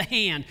giving me the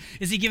hand?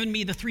 Is he giving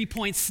me the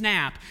 3-point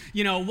snap?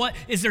 What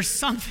is there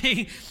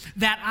something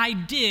that I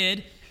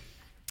did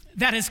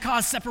that has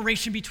caused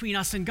separation between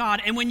us and God?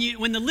 And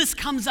when the list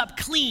comes up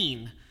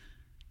clean,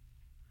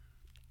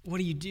 what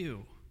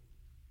do?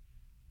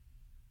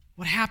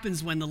 What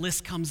happens when the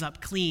list comes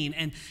up clean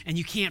and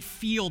you can't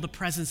feel the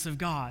presence of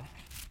God?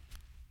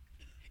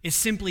 It's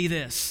simply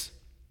this.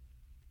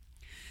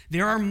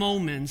 There are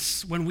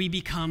moments when we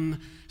become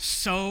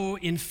so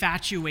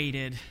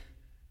infatuated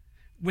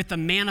with the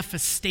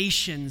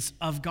manifestations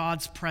of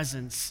God's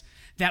presence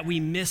that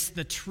we miss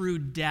the true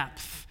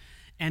depth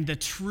and the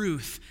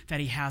truth that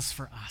he has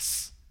for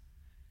us.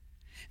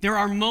 There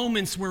are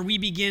moments where we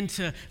begin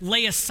to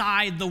lay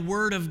aside the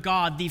word of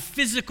God, the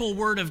physical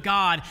word of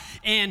God,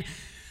 and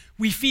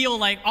we feel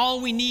like all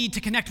we need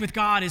to connect with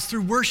God is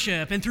through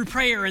worship and through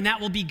prayer, and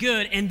that will be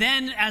good. And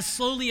then as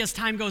slowly as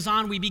time goes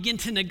on, we begin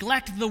to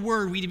neglect the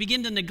word. We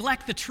begin to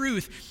neglect the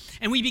truth,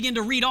 and we begin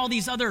to read all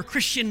these other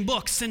Christian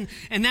books, and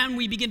then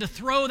we begin to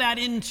throw that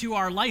into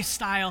our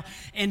lifestyle.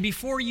 And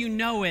before you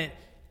know it,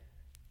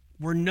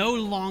 we're no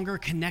longer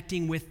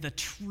connecting with the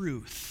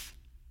truth,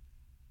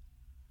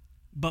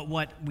 but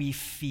what we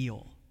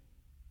feel.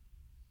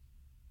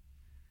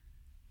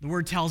 The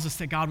word tells us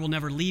that God will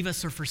never leave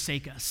us or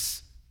forsake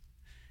us.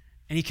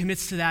 And he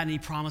commits to that, and he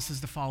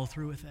promises to follow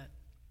through with it.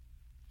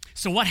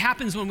 So what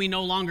happens when we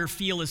no longer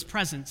feel his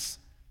presence?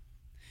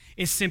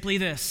 It's simply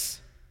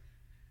this.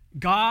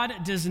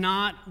 God does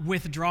not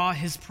withdraw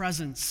his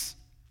presence,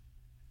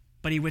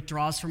 but he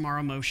withdraws from our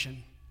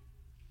emotion.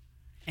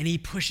 And he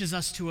pushes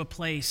us to a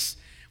place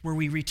where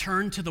we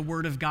return to the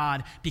word of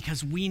God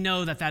because we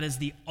know that that is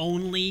the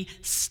only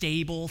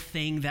stable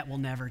thing that will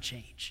never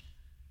change.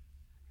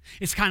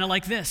 It's kind of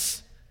like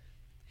this.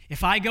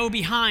 If I go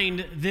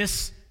behind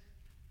this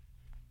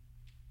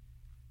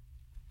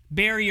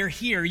barrier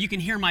here, you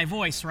can hear my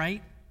voice,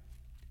 right?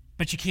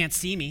 But you can't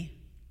see me.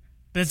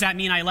 Does that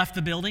mean I left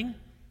the building?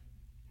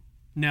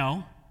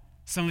 No.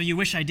 Some of you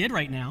wish I did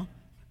right now.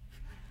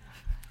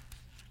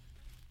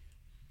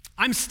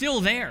 I'm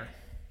still there.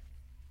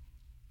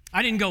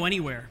 I didn't go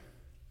anywhere.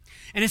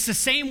 And it's the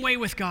same way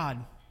with God.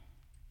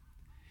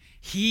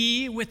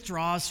 He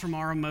withdraws from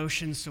our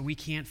emotions so we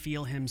can't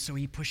feel him, so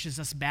he pushes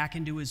us back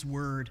into his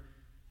word,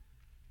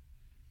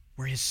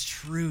 where his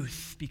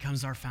truth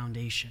becomes our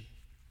foundation.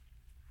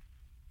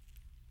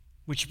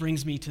 Which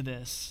brings me to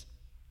this.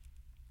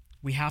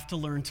 We have to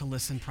learn to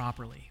listen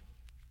properly.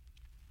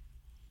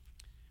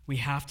 We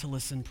have to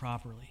listen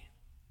properly.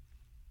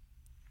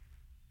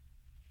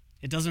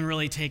 It doesn't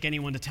really take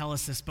anyone to tell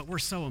us this, but we're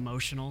so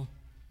emotional.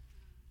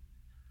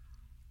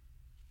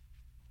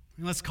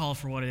 Let's call it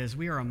for what it is.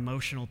 We are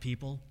emotional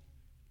people.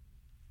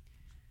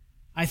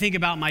 I think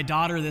about my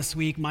daughter this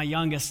week, my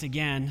youngest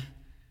again.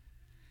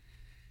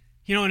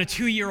 In a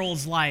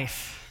 2-year-old's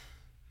life,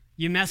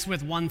 you mess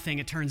with one thing,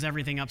 it turns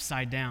everything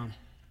upside down.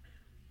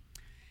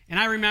 And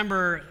I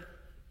remember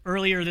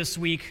earlier this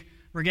week,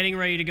 we're getting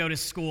ready to go to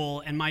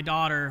school, and my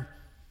daughter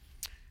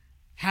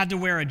had to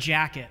wear a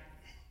jacket.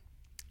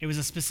 It was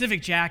a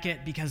specific jacket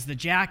because the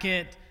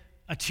jacket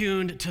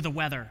attuned to the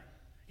weather.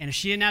 And if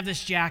she didn't have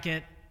this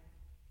jacket,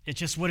 it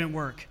just wouldn't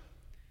work.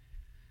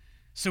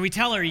 So we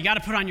tell her, you got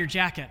to put on your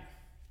jacket.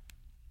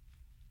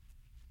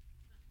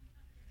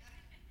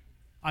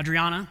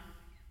 Adriana,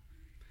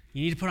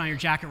 you need to put on your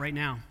jacket right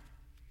now.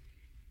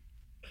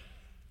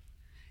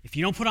 If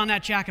you don't put on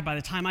that jacket by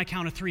the time I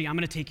count to 3, I'm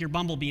going to take your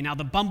bumblebee. Now,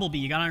 the bumblebee,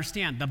 you got to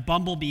understand, the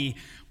bumblebee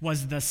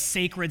was the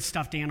sacred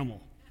stuffed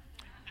animal.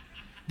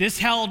 This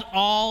held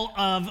all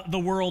of the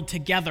world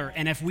together,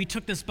 and if we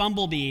took this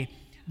bumblebee,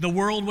 the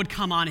world would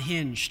come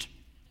unhinged.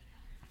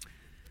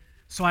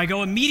 So I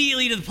go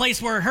immediately to the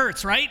place where it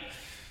hurts, right?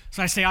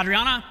 So I say,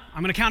 Adriana,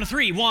 I'm going to count to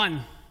 3.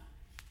 1,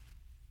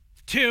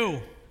 2,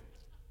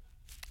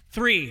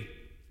 3.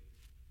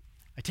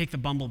 I take the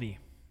bumblebee.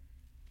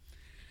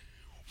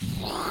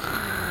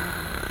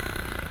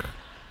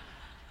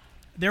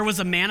 There was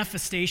a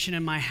manifestation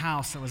in my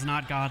house that was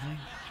not godly.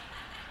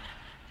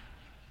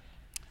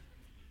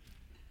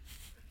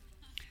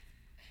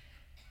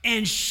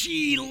 And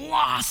she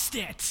lost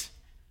it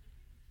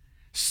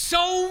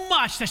so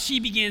much that she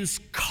begins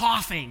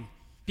coughing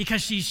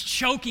because she's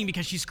choking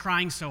because she's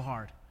crying so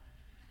hard.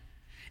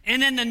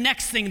 And then the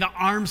next thing, the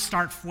arms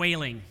start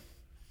flailing.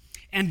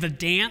 And the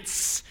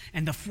dance,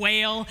 and the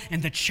flail,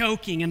 and the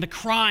choking, and the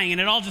crying,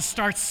 and it all just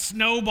starts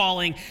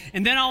snowballing.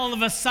 And then all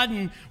of a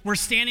sudden, we're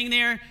standing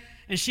there,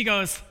 and she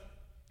goes,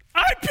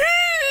 I pee!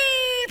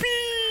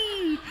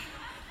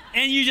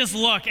 And you just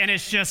look, and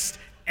it's just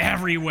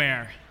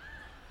everywhere.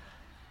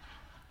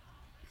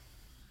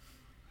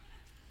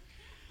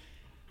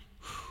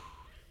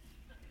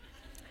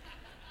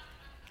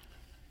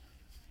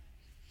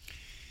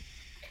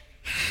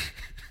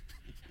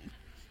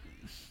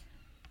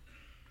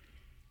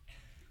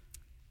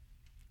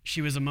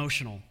 She was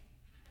emotional.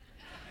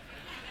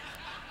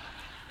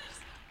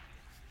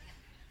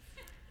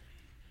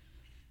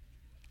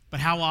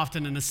 But how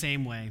often in the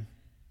same way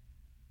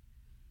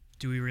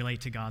do we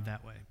relate to God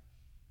that way?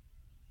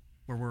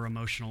 Where we're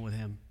emotional with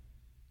him.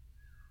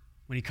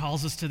 When he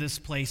calls us to this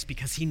place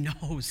because he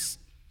knows.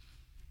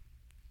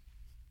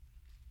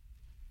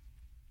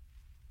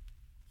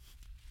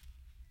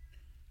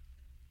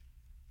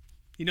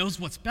 He knows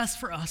what's best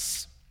for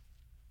us.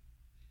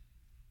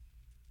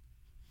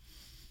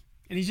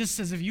 And he just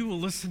says, if you will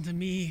listen to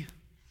me,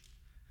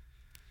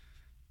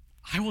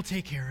 I will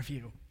take care of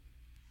you.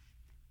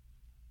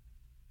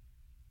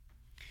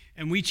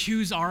 And we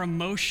choose our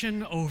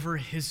emotion over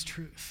his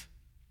truth.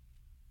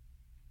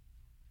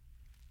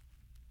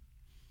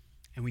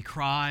 And we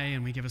cry,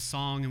 and we give a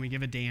song, and we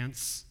give a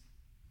dance.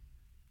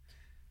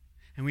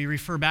 And we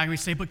refer back and we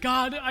say, but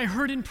God, I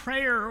heard in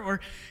prayer,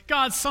 or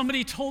God,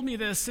 somebody told me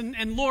this,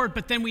 and Lord,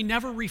 but then we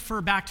never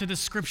refer back to the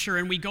scripture,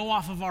 and we go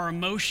off of our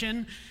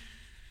emotion.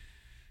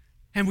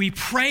 And we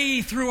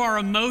pray through our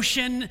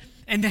emotion,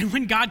 and then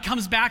when God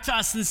comes back to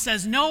us and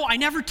says, no, I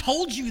never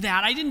told you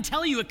that. I didn't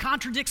tell you. It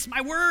contradicts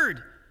my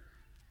word.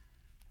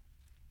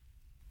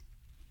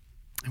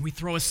 And we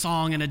throw a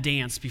song and a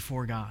dance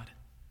before God.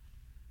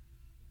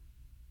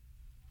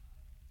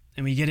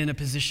 And we get in a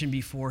position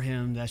before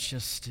him that's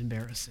just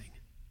embarrassing.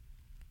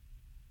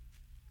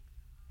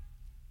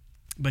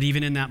 But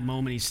even in that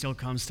moment, he still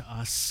comes to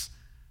us,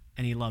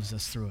 and he loves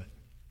us through it.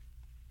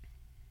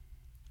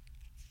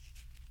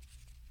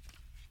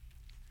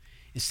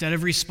 Instead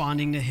of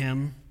responding to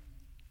him,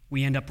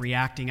 we end up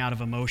reacting out of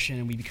emotion,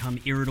 and we become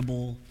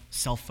irritable,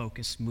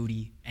 self-focused,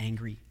 moody,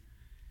 angry.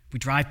 We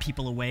drive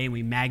people away, and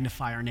we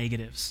magnify our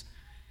negatives.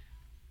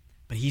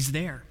 But he's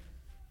there,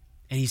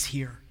 and he's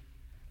here.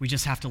 We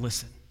just have to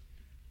listen.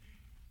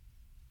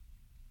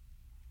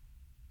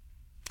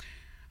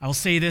 I will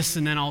say this,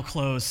 and then I'll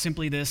close.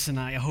 Simply this, and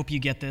I hope you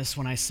get this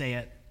when I say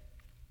it.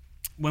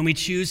 When we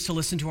choose to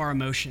listen to our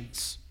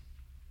emotions,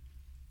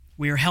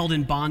 we are held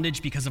in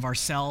bondage because of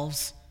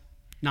ourselves,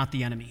 not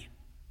the enemy.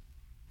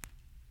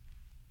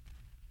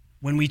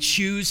 When we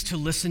choose to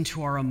listen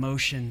to our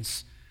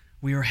emotions,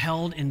 we are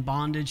held in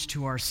bondage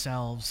to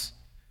ourselves,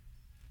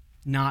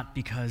 not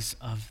because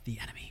of the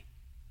enemy.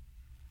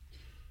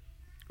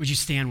 Would you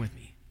stand with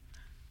me?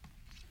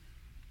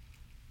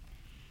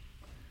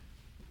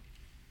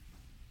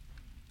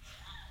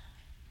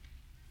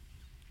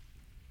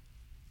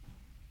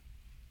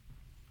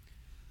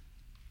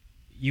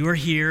 You are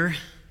here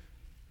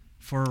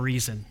for a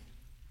reason.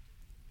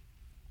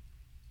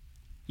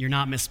 You're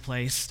not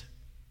misplaced.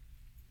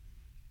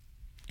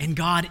 And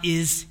God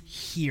is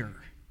here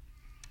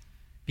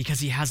because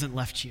he hasn't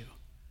left you.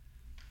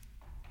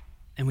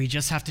 And we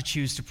just have to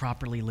choose to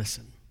properly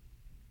listen.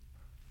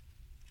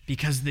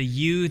 Because the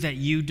you that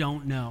you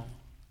don't know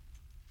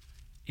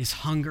is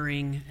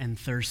hungering and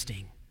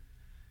thirsting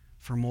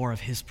for more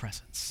of his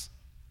presence.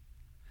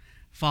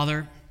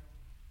 Father,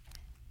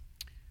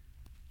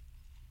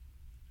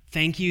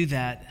 thank you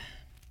that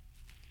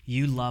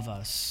you love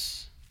us.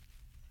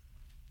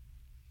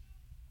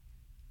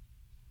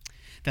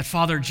 That,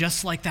 Father,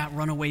 just like that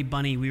runaway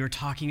bunny we were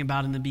talking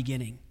about in the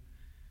beginning,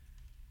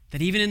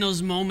 that even in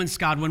those moments,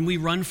 God, when we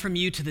run from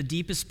you to the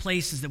deepest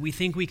places that we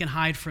think we can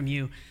hide from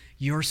you,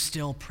 you're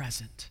still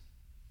present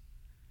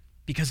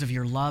because of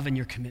your love and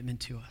your commitment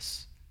to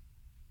us.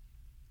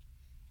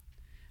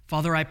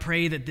 Father, I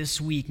pray that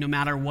this week, no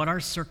matter what our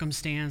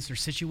circumstance or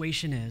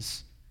situation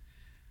is,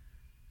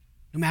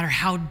 no matter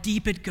how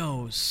deep it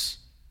goes,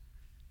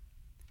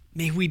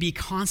 may we be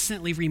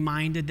constantly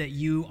reminded that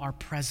you are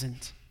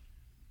present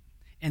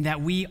and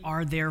that we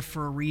are there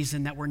for a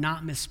reason, that we're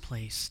not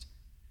misplaced,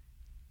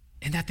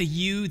 and that the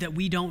you that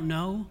we don't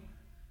know,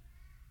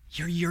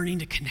 you're yearning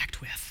to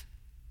connect with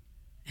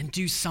and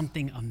do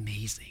something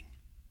amazing.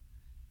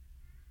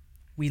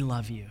 We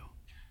love you.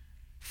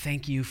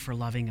 Thank you for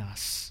loving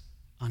us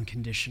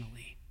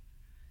unconditionally.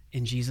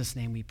 In Jesus'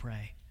 name we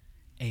pray.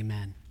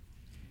 Amen.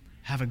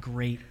 Have a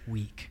great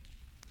week.